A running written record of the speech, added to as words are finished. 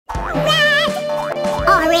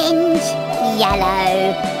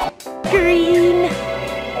yellow, green,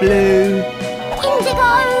 blue,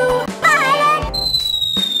 indigo, violet.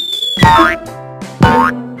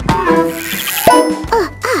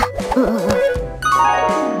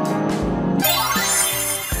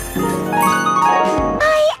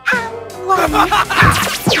 I am one.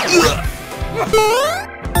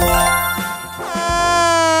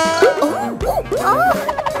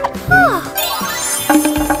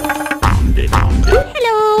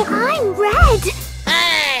 Hello, I'm red.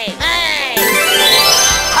 Hey! Hey!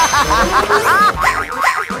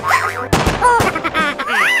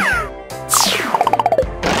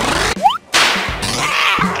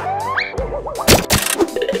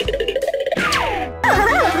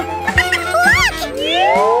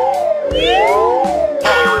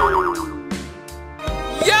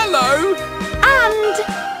 yellow, And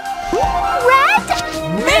red.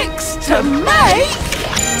 mixed to make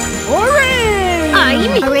orange.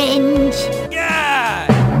 I'm orange. Yeah.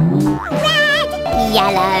 Red.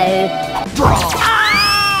 Yellow.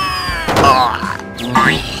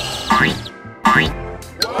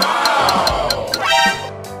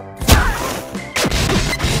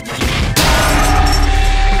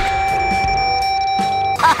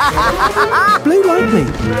 Blue like me.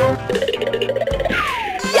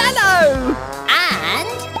 Yellow. And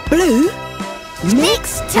Blue,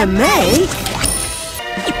 mixed to make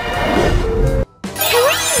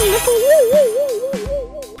green.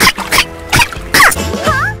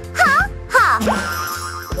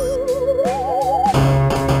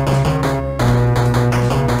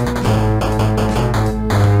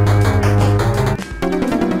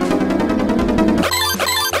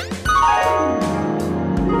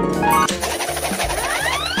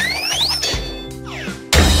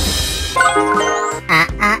 Ha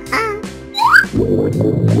ha ha.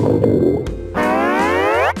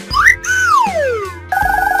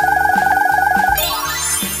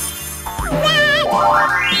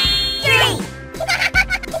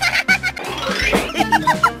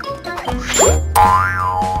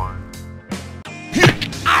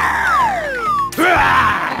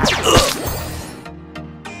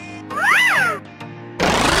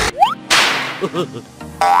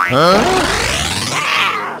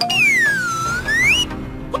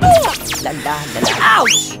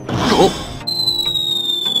 ouch.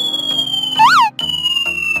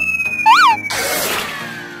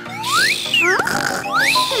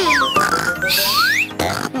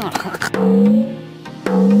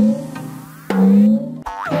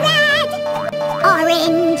 Red.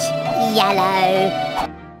 Orange. Yellow.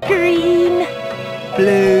 Green.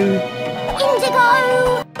 Blue, Indigo.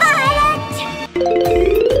 Violet.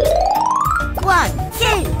 1,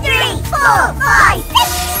 2, 3, 4, 5,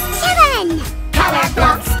 6, 7.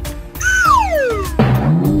 Colourblocks.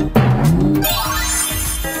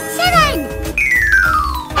 7.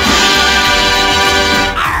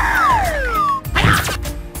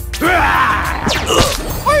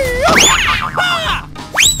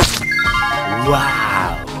 wow.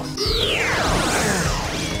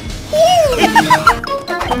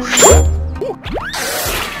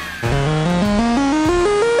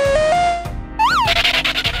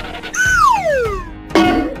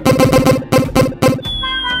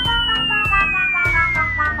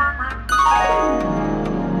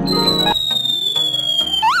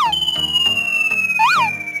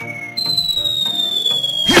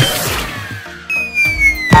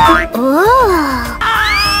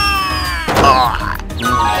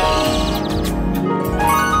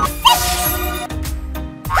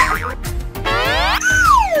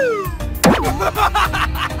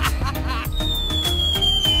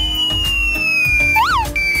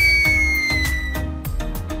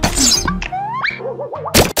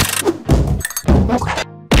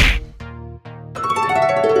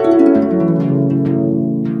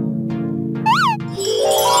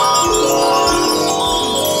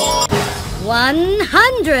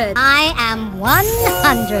 100. I am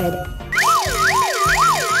 100.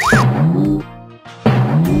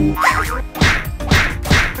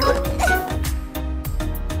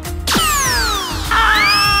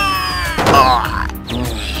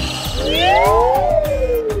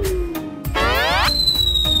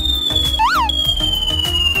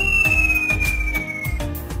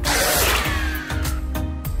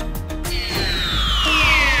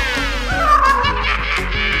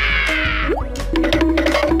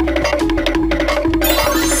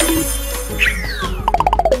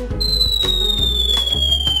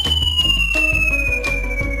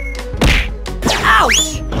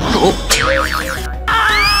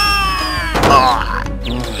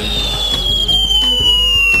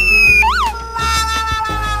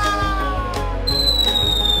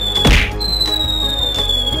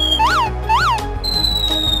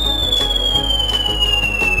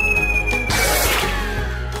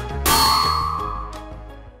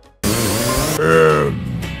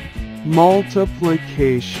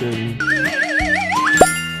 Multiplication.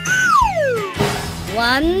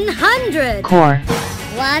 100. Core.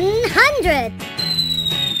 100.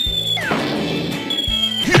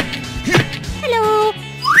 Hello.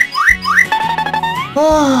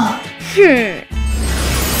 Oh.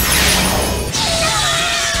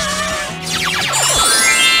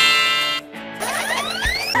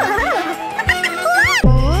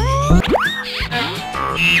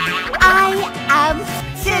 I am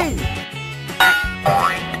 2. I am 3.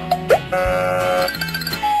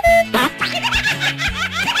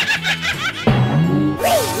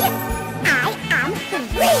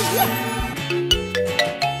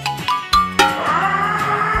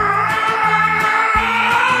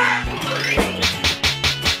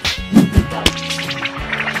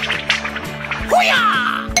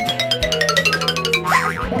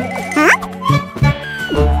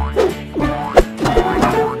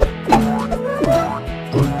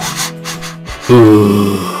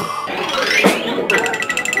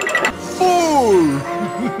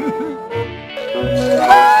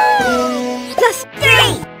 Plus 3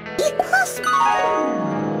 equals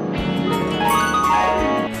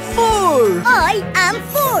 4. I am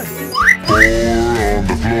 4. 4 on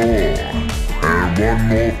the floor, and one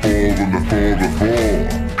more 4 than the 4 before.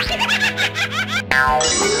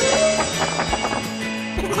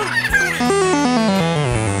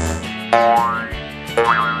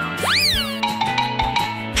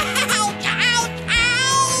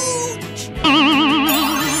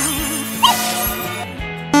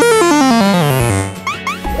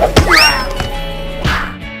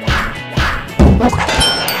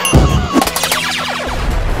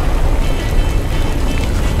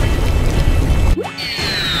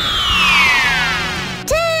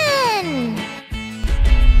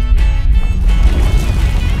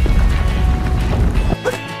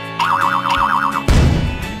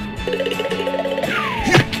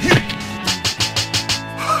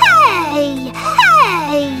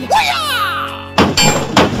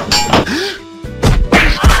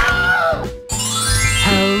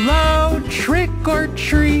 Hello, trick or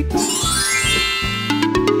treat.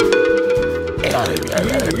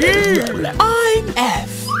 I'm F.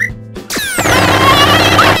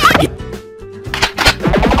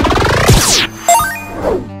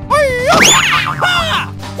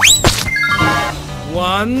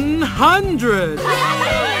 $100.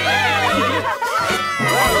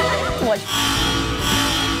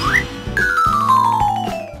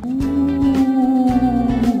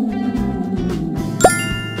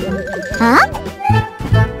 Huh?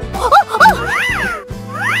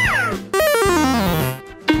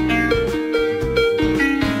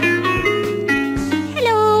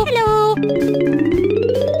 Hello, hello.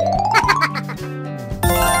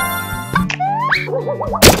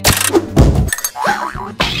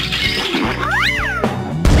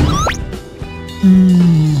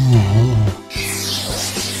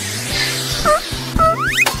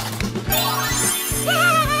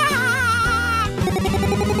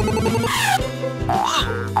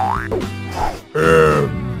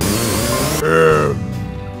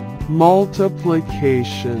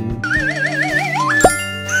 Multiplication.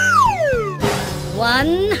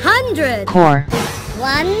 100. Core.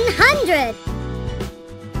 100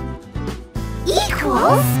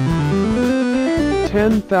 equals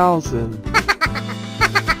 10,000.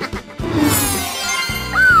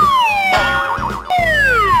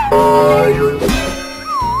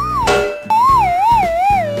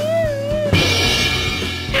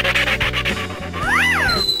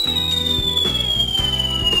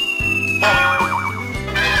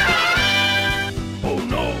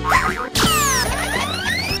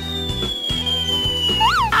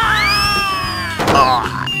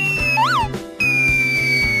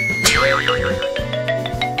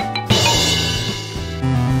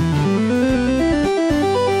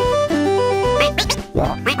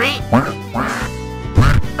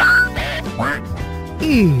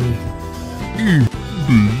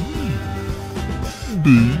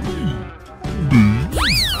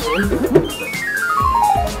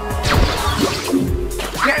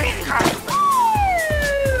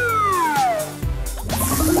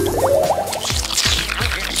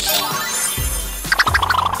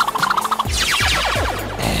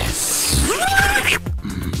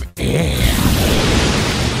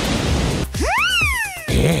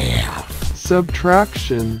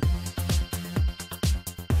 Subtraction.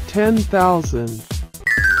 10,000.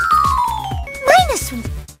 minus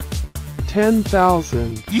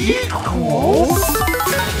 10,000. Equals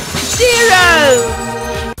 0.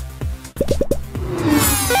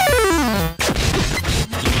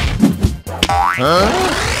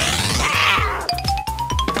 Huh?